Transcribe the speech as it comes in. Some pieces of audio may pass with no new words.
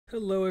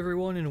Hello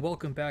everyone and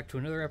welcome back to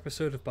another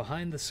episode of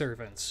Behind the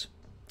Servants.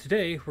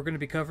 Today we're going to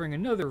be covering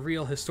another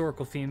real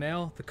historical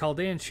female, the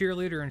Chaldean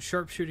cheerleader and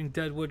sharpshooting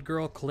Deadwood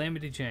girl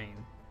Calamity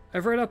Jane.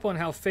 I've read up on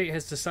how Fate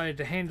has decided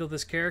to handle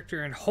this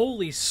character, and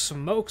holy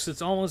smokes,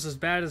 it's almost as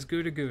bad as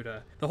Gouda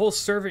Gouda. The whole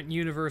servant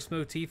universe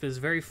motif is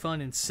very fun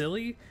and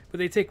silly, but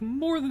they take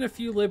more than a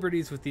few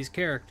liberties with these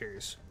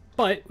characters.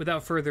 But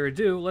without further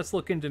ado, let's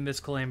look into Miss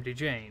Calamity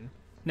Jane.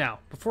 Now,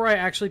 before I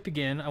actually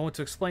begin, I want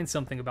to explain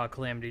something about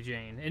Calamity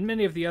Jane, and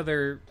many of the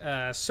other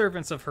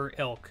servants of her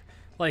ilk,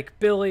 like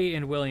Billy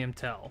and William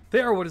Tell.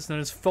 They are what is known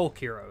as folk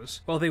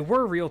heroes. While they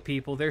were real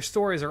people, their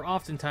stories are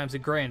oftentimes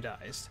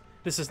aggrandized.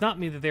 This does not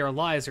mean that they are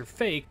lies or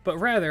fake, but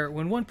rather,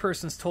 when one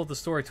person's told the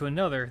story to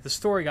another, the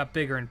story got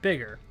bigger and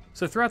bigger.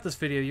 So throughout this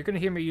video, you're going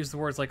to hear me use the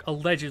words like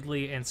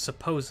allegedly and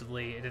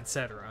supposedly and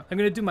etc. I'm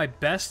going to do my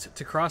best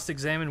to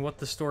cross-examine what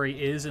the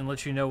story is and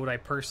let you know what I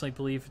personally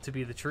believe to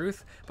be the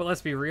truth, but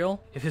let's be real,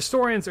 if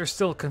historians are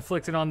still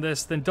conflicted on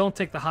this, then don't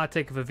take the hot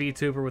take of a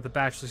VTuber with a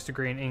bachelor's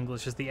degree in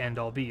English as the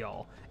end-all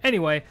be-all.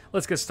 Anyway,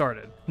 let's get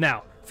started.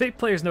 Now, Fate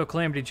players know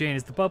Calamity Jane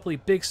is the bubbly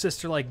big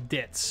sister-like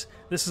ditz.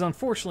 This is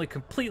unfortunately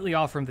completely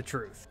off from the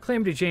truth.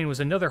 Calamity Jane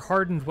was another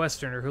hardened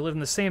Westerner who lived in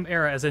the same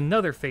era as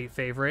another Fate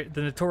favorite,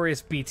 the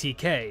notorious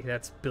BTK,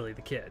 that's Billy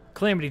the Kid.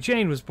 Calamity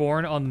Jane was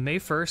born on May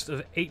 1st of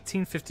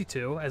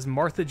 1852 as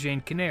Martha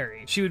Jane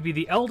Canary. She would be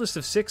the eldest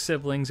of 6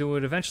 siblings and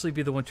would eventually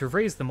be the one to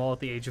raise them all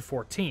at the age of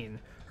 14.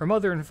 Her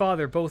mother and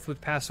father both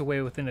would pass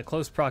away within a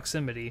close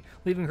proximity,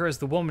 leaving her as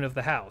the woman of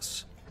the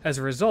house. As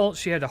a result,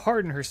 she had to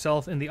harden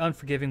herself in the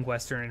unforgiving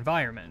Western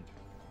environment.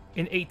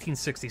 In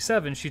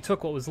 1867, she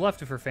took what was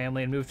left of her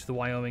family and moved to the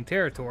Wyoming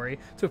Territory,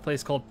 to a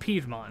place called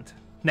Piedmont.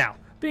 Now,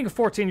 being a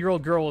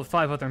 14-year-old girl with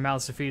 5 other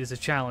mouths to feed is a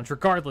challenge,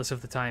 regardless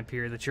of the time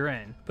period that you're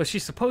in. But she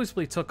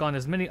supposedly took on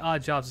as many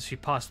odd jobs as she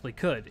possibly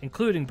could,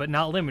 including but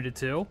not limited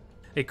to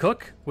a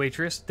cook,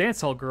 waitress,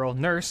 dance hall girl,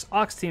 nurse,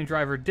 ox team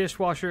driver,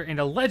 dishwasher, and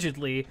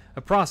allegedly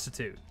a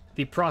prostitute.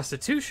 The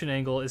prostitution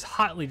angle is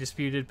hotly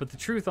disputed, but the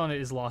truth on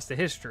it is lost to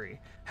history.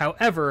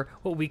 However,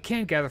 what we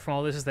can gather from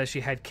all this is that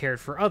she had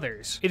cared for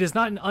others. It is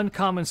not an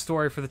uncommon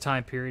story for the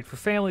time period for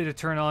family to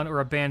turn on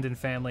or abandon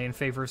family in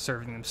favor of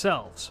serving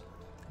themselves.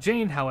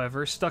 Jane,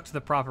 however, stuck to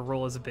the proper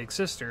role as a big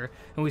sister,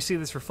 and we see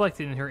this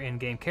reflected in her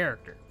in-game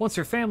character. Once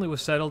her family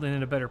was settled and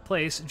in a better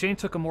place, Jane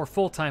took a more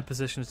full-time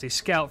position as a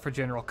scout for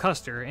General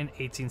Custer in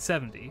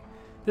 1870.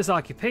 This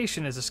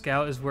occupation as a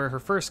scout is where her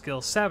first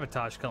skill,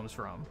 sabotage, comes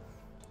from.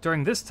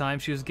 During this time,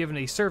 she was given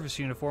a service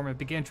uniform and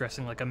began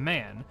dressing like a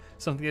man,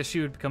 something that she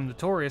would become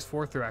notorious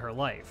for throughout her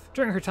life.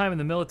 During her time in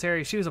the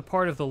military, she was a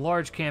part of the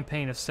large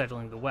campaign of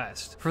settling the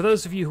West. For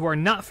those of you who are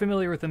not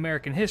familiar with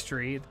American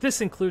history,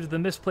 this included the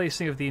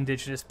misplacing of the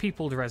indigenous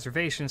people to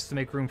reservations to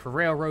make room for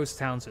railroads,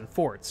 towns, and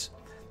forts.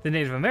 The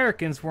Native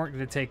Americans weren't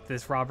going to take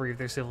this robbery of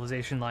their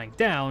civilization lying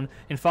down,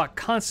 and fought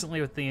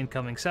constantly with the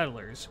incoming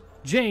settlers.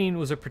 Jane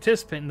was a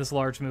participant in this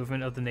large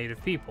movement of the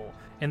native people,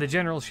 and the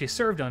general she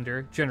served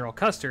under, General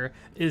Custer,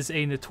 is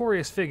a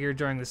notorious figure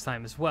during this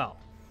time as well.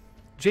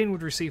 Jane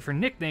would receive her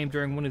nickname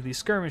during one of these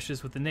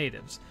skirmishes with the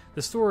natives.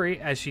 The story,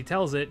 as she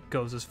tells it,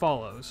 goes as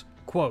follows.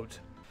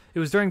 Quote, "It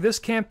was during this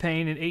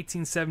campaign in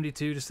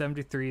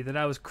 1872-73 that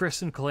I was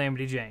christened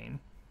Calamity Jane.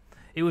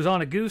 It was on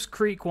a Goose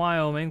Creek,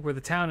 Wyoming, where the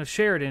town of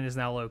Sheridan is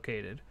now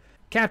located.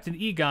 Captain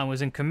Egon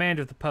was in command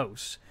of the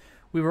post.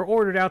 We were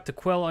ordered out to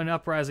quell an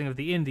uprising of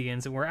the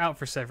Indians and were out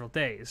for several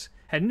days.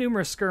 Had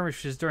numerous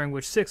skirmishes during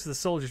which 6 of the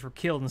soldiers were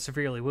killed and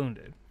severely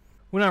wounded.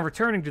 When on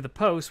returning to the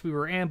post, we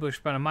were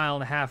ambushed about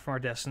 1.5 miles from our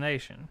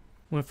destination.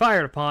 When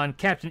fired upon,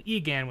 Captain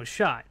Egan was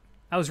shot.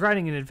 I was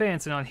riding in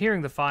advance and on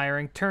hearing the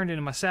firing, turned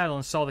into my saddle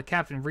and saw the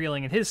captain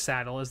reeling in his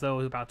saddle as though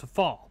he was about to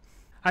fall.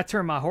 I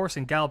turned my horse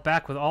and galloped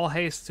back with all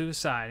haste to his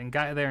side and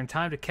got there in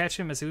time to catch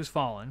him as he was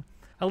falling.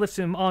 I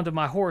lifted him onto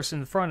my horse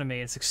in front of me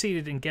and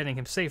succeeded in getting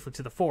him safely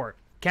to the fort.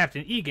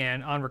 Captain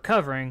Egan, on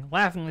recovering,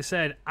 laughingly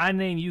said, 'I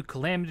name you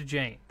Calamity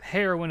Jane, the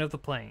heroine of the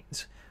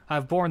plains. I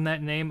have borne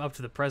that name up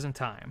to the present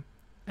time.'"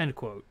 End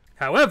quote.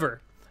 However,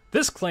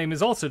 this claim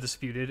is also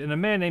disputed, and a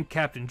man named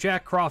Captain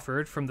Jack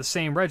Crawford from the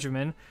same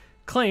regiment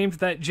claimed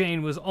that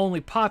Jane was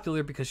only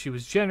popular because she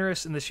was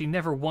generous and that she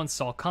never once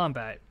saw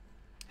combat.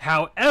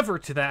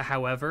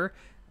 However,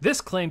 this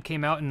claim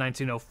came out in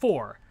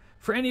 1904.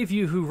 For any of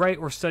you who write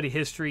or study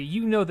history,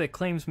 you know that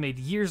claims made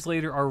years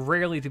later are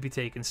rarely to be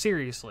taken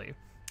seriously,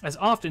 as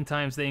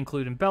oftentimes they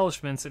include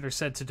embellishments that are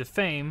said to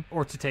defame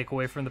or to take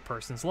away from the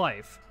person's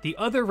life. The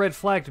other red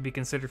flag to be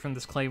considered from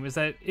this claim is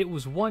that it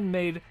was one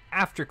made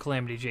after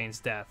Calamity Jane's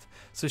death,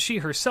 so she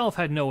herself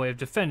had no way of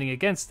defending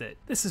against it.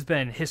 This has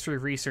been History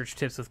Research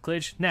Tips with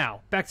Klidge.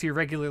 Now, back to your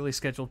regularly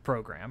scheduled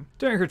program.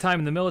 During her time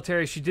in the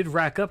military, she did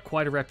rack up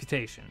quite a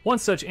reputation. One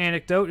such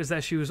anecdote is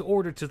that she was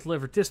ordered to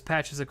deliver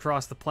dispatches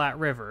across the Platte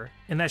River,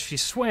 and that she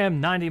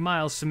swam 90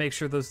 miles to make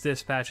sure those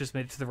dispatches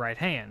made it to the right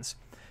hands.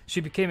 She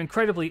became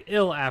incredibly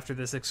ill after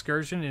this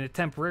excursion, and it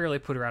temporarily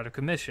put her out of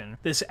commission.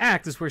 This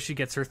act is where she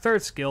gets her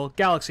third skill,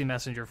 Galaxy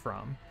Messenger,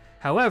 from.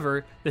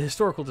 However, the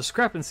historical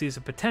discrepancies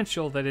and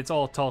potential that it's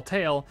all a tall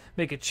tale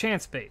make it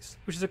chance-based,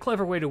 which is a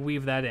clever way to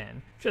weave that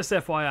in. Just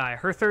FYI,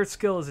 her third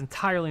skill is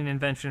entirely an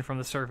invention from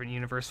the Servant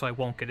universe, so I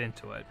won't get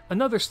into it.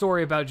 Another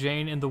story about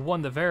Jane, and the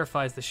one that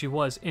verifies that she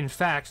was, in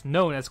fact,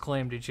 known as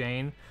Calamity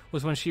Jane,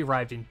 was when she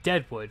arrived in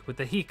Deadwood with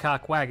the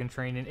Heacock wagon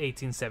train in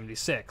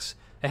 1876.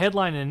 A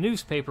headline in a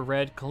newspaper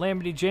read,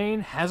 "Calamity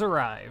Jane has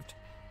arrived."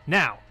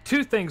 Now,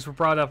 two things were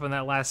brought up in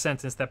that last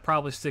sentence that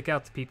probably stick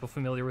out to people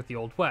familiar with the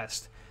Old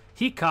West.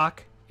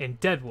 Heacock and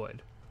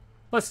Deadwood.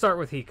 Let's start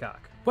with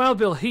Heacock. Wild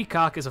Bill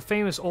Heacock is a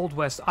famous Old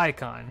West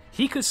icon.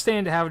 He could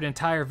stand to have an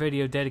entire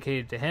video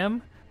dedicated to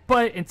him,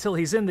 but until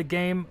he's in the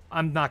game,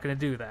 I'm not going to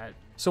do that.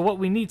 So what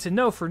we need to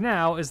know for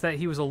now is that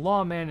he was a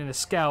lawman and a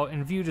scout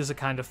and viewed as a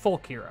kind of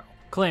folk hero.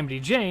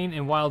 Calamity Jane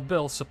and Wild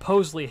Bill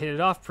supposedly hit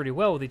it off pretty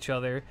well with each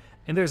other,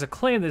 and there's a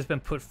claim that has been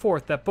put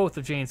forth that both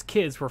of Jane's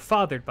kids were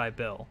fathered by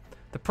Bill.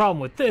 The problem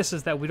with this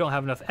is that we don't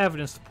have enough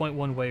evidence to point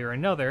one way or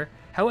another.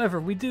 However,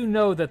 we do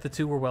know that the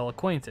two were well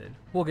acquainted.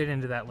 We'll get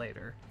into that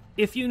later.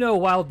 If you know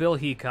Wild Bill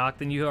Heacock,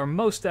 then you are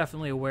most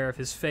definitely aware of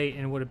his fate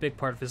and what a big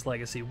part of his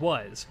legacy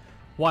was.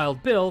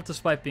 Wild Bill,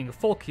 despite being a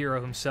folk hero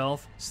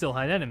himself, still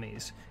had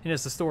enemies, and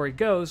as the story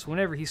goes,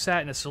 whenever he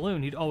sat in a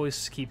saloon, he'd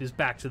always keep his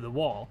back to the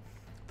wall.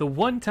 The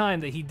one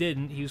time that he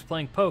didn't, he was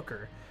playing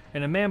poker,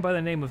 and a man by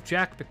the name of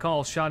Jack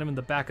McCall shot him in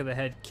the back of the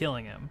head,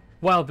 killing him.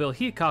 Wild Bill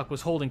Heacock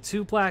was holding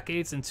 2 black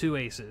 8s and 2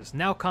 aces,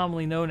 now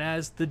commonly known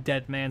as the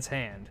Dead Man's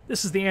Hand.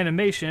 This is the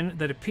animation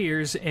that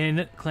appears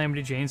in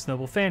Calamity Jane's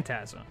Noble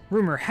Phantasm.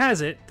 Rumor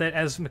has it that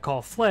as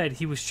McCall fled,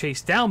 he was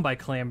chased down by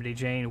Calamity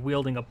Jane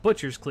wielding a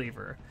butcher's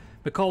cleaver.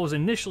 McCall was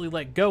initially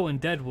let go in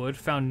Deadwood,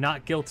 found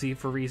not guilty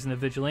for reason of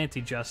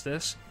vigilante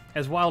justice,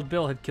 as Wild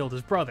Bill had killed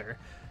his brother.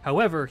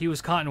 However, he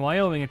was caught in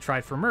Wyoming and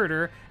tried for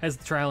murder, as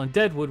the trial in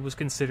Deadwood was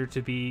considered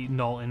to be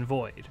null and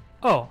void.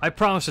 Oh, I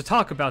promised to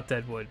talk about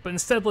Deadwood, but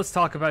instead let's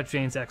talk about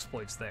Jane's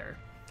exploits there.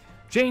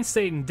 Jane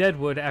stayed in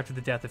Deadwood after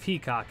the death of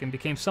Heacock and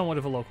became somewhat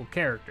of a local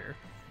character.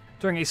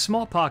 During a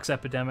smallpox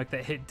epidemic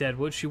that hit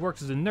Deadwood, she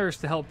worked as a nurse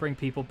to help bring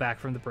people back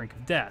from the brink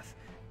of death.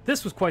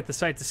 This was quite the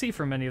sight to see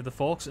for many of the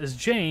folks, as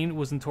Jane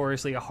was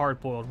notoriously a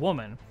hard-boiled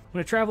woman.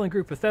 When a traveling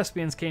group of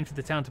thespians came to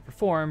the town to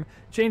perform,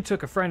 Jane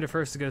took a friend of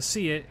hers to go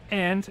see it,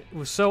 and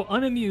was so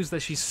unamused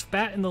that she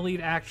spat in the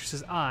lead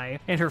actress's eye,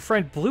 and her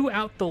friend blew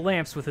out the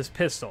lamps with his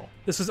pistol.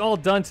 This was all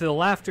done to the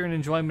laughter and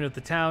enjoyment of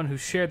the town, who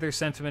shared their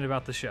sentiment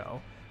about the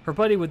show. Her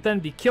buddy would then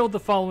be killed the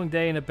following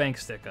day in a bank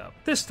stick-up.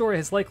 This story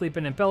has likely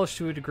been embellished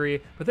to a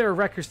degree, but there are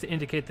records to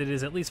indicate that it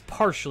is at least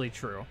partially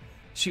true.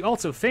 She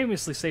also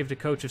famously saved a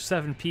coach of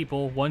 7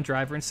 people, 1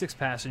 driver and 6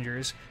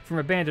 passengers, from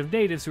a band of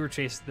natives who were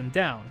chasing them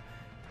down.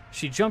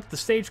 She jumped the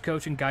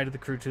stagecoach and guided the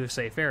crew to a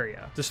safe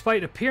area.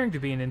 Despite appearing to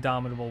be an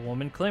indomitable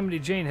woman, Calamity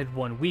Jane had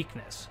one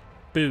weakness: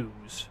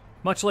 booze.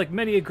 Much like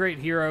many a great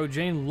hero,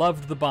 Jane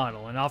loved the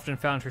bottle and often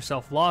found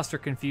herself lost or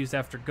confused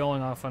after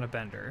going off on a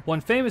bender.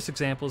 One famous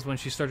example is when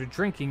she started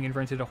drinking and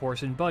rented a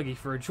horse and buggy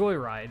for a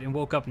joyride and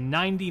woke up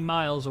 90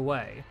 miles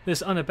away.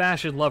 This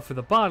unabashed love for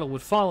the bottle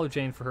would follow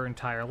Jane for her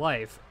entire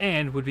life,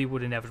 and would be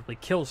what inevitably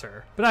kills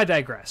her. But I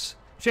digress.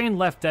 Jane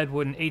left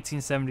Deadwood in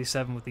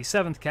 1877 with the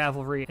 7th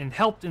Cavalry and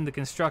helped in the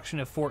construction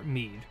of Fort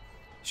Meade.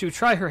 She would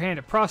try her hand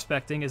at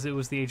prospecting, as it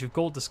was the age of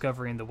gold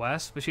discovery in the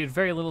West, but she had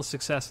very little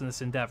success in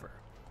this endeavor.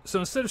 So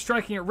instead of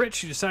striking it rich,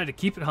 she decided to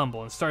keep it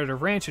humble and started a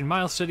ranch in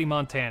Miles City,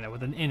 Montana,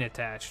 with an inn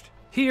attached.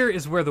 Here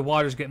is where the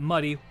waters get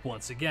muddy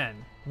once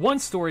again. One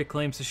story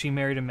claims that she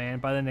married a man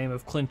by the name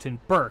of Clinton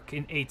Burke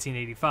in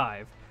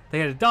 1885. They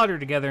had a daughter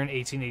together in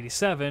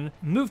 1887,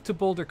 moved to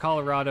Boulder,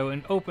 Colorado,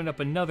 and opened up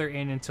another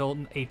inn until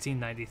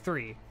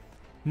 1893.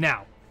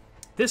 Now,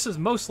 this is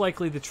most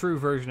likely the true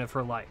version of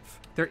her life.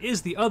 There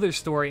is the other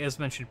story, as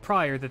mentioned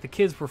prior, that the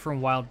kids were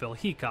from Wild Bill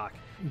Heacock,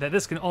 that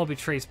this can all be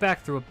traced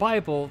back through a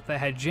Bible that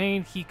had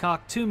Jane, Heacock,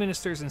 2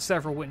 ministers, and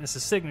several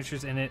witnesses'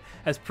 signatures in it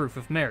as proof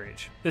of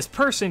marriage. This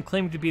person,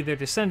 claimed to be their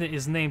descendant,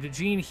 is named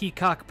Jean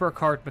Heacock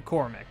Burkhardt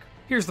McCormick.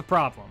 Here's the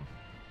problem.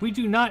 We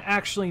do not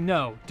actually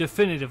know,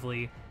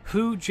 definitively,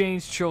 who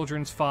Jane's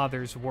children's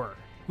fathers were.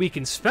 We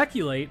can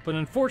speculate, but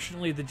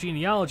unfortunately the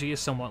genealogy is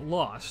somewhat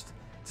lost.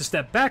 To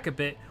step back a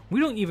bit, we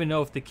don't even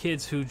know if the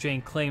kids who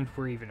Jane claimed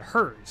were even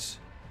hers.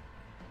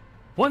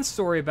 One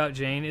story about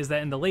Jane is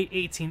that in the late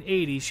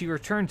 1880s she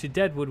returned to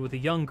Deadwood with a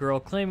young girl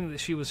claiming that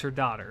she was her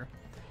daughter,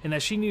 and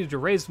that she needed to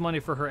raise money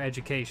for her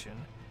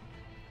education.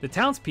 The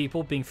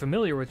townspeople, being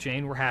familiar with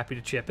Jane, were happy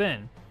to chip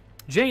in.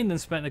 Jane then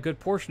spent a good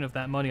portion of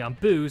that money on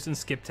booze and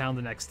skipped town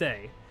the next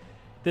day.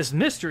 This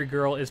mystery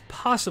girl is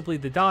possibly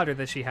the daughter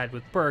that she had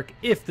with Burke,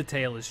 if the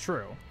tale is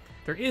true.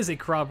 There is a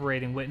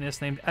corroborating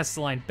witness named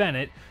Esteline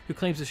Bennett who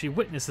claims that she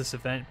witnessed this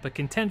event, but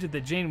contended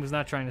that Jane was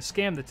not trying to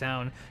scam the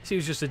town, she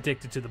was just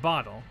addicted to the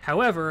bottle.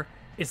 However,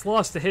 it's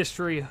lost to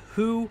history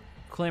who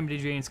Calamity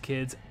Jane's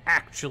kids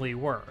actually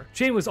were.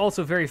 Jane was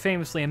also very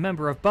famously a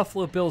member of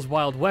Buffalo Bill's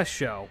Wild West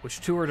show,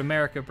 which toured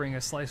America bringing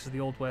a slice of the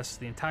Old West to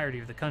the entirety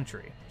of the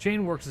country.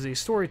 Jane worked as a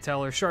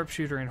storyteller,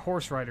 sharpshooter, and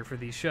horse rider for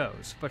these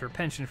shows, but her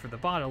penchant for the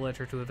bottle led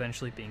her to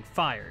eventually being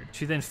fired.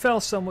 She then fell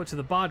somewhat to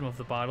the bottom of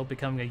the bottle,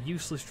 becoming a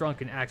useless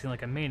drunk and acting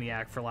like a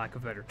maniac for lack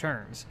of better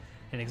terms.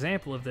 An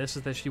example of this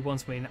is that she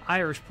once made an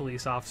Irish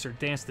police officer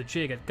dance the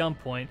jig at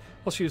gunpoint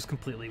while she was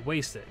completely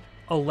wasted.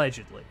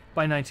 Allegedly.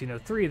 By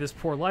 1903, this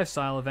poor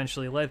lifestyle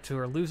eventually led to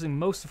her losing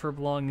most of her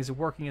belongings and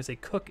working as a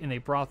cook in a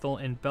brothel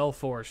in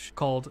Belforche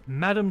called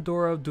Madame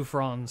Dora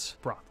Dufresne's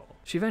brothel.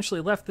 She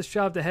eventually left this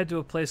job to head to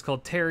a place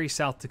called Terry,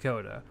 South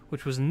Dakota,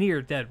 which was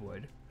near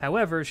Deadwood.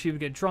 However, she would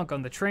get drunk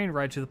on the train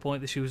ride to the point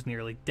that she was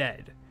nearly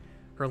dead.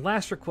 Her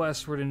last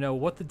requests were to know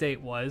what the date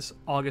was,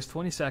 August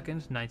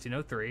 22nd,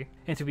 1903,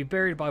 and to be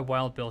buried by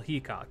Wild Bill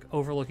Heacock,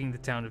 overlooking the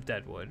town of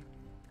Deadwood.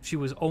 She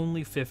was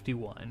only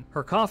 51.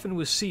 Her coffin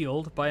was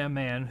sealed by a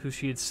man who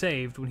she had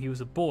saved when he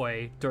was a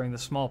boy during the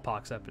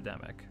smallpox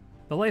epidemic.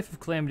 The life of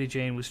Calamity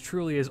Jane was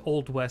truly as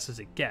Old West as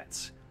it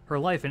gets. Her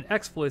life and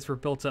exploits were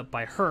built up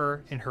by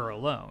her and her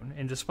alone,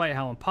 and despite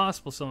how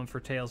impossible some of her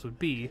tales would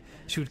be,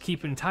 she would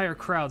keep entire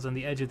crowds on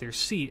the edge of their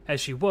seat as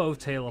she wove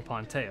tale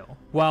upon tale.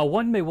 While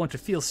one may want to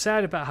feel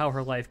sad about how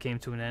her life came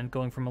to an end,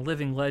 going from a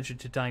living legend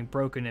to dying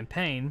broken in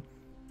pain,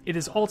 it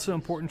is also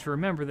important to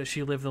remember that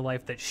she lived the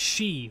life that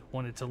she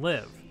wanted to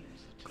live.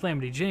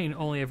 Calamity Jane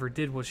only ever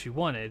did what she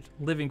wanted,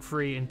 living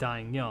free and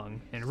dying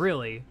young, and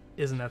really,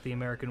 isn't that the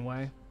American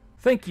way?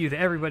 Thank you to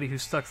everybody who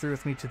stuck through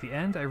with me to the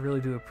end. I really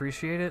do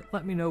appreciate it.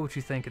 Let me know what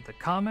you think in the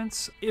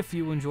comments. If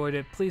you enjoyed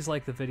it, please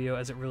like the video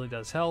as it really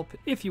does help.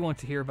 If you want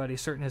to hear about a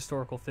certain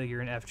historical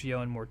figure in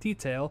FGO in more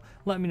detail,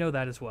 let me know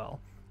that as well.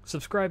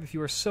 Subscribe if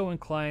you are so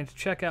inclined.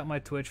 Check out my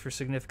Twitch for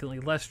significantly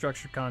less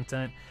structured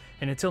content.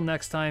 And until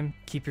next time,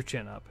 keep your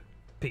chin up.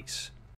 Peace.